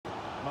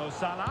Mo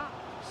Salah.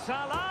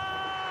 Salah!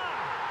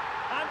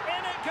 And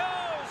in it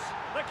goes!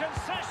 The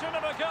concession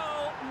of a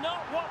goal,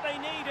 not what they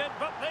needed,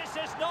 but this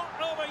is not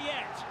over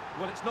yet.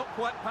 Well, it's not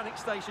quite panic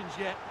stations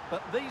yet,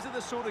 but these are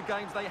the sort of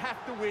games they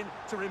have to win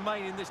to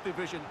remain in this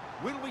division.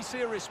 Will we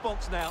see a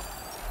response now?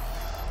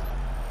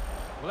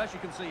 Well, as you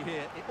can see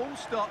here, it all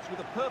starts with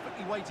a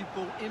perfectly weighted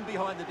ball in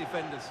behind the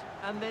defenders.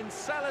 And then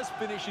Salah's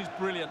finish is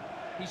brilliant.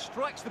 He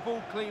strikes the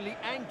ball cleanly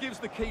and gives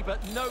the keeper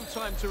no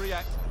time to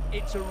react.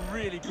 It's a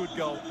really good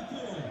goal.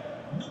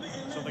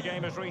 So the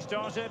game has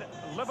restarted.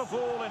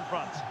 Liverpool in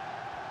front.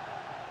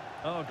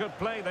 Oh, good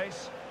play,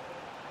 this.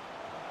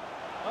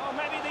 Oh,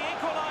 maybe the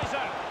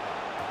equaliser.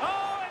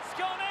 Oh, it's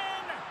gone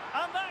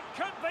in! And that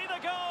could be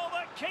the goal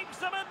that keeps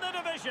them in the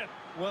division.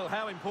 Well,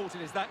 how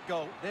important is that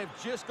goal? They've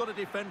just got to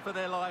defend for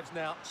their lives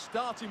now,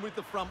 starting with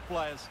the front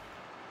players.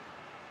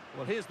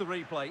 Well, here's the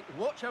replay.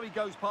 Watch how he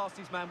goes past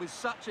his man with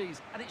such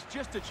ease, and it's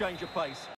just a change of pace.